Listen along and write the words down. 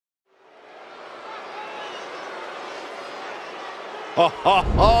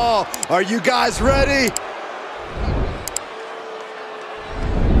Are you guys ready?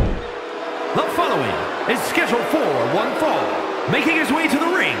 The following is scheduled for one fall, making his way to the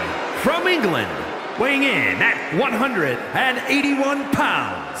ring from England, weighing in at 181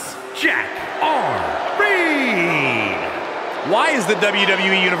 pounds, Jagger Reid. Why is the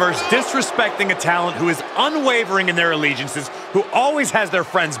WWE Universe disrespecting a talent who is unwavering in their allegiances, who always has their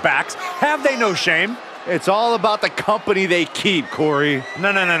friends' backs? Have they no shame? It's all about the company they keep, Corey.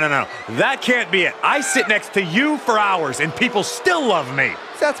 No. That can't be it. I sit next to you for hours and people still love me.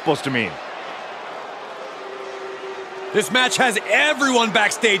 What's that supposed to mean? This match has everyone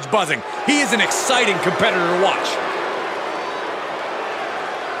backstage buzzing. He is an exciting competitor to watch.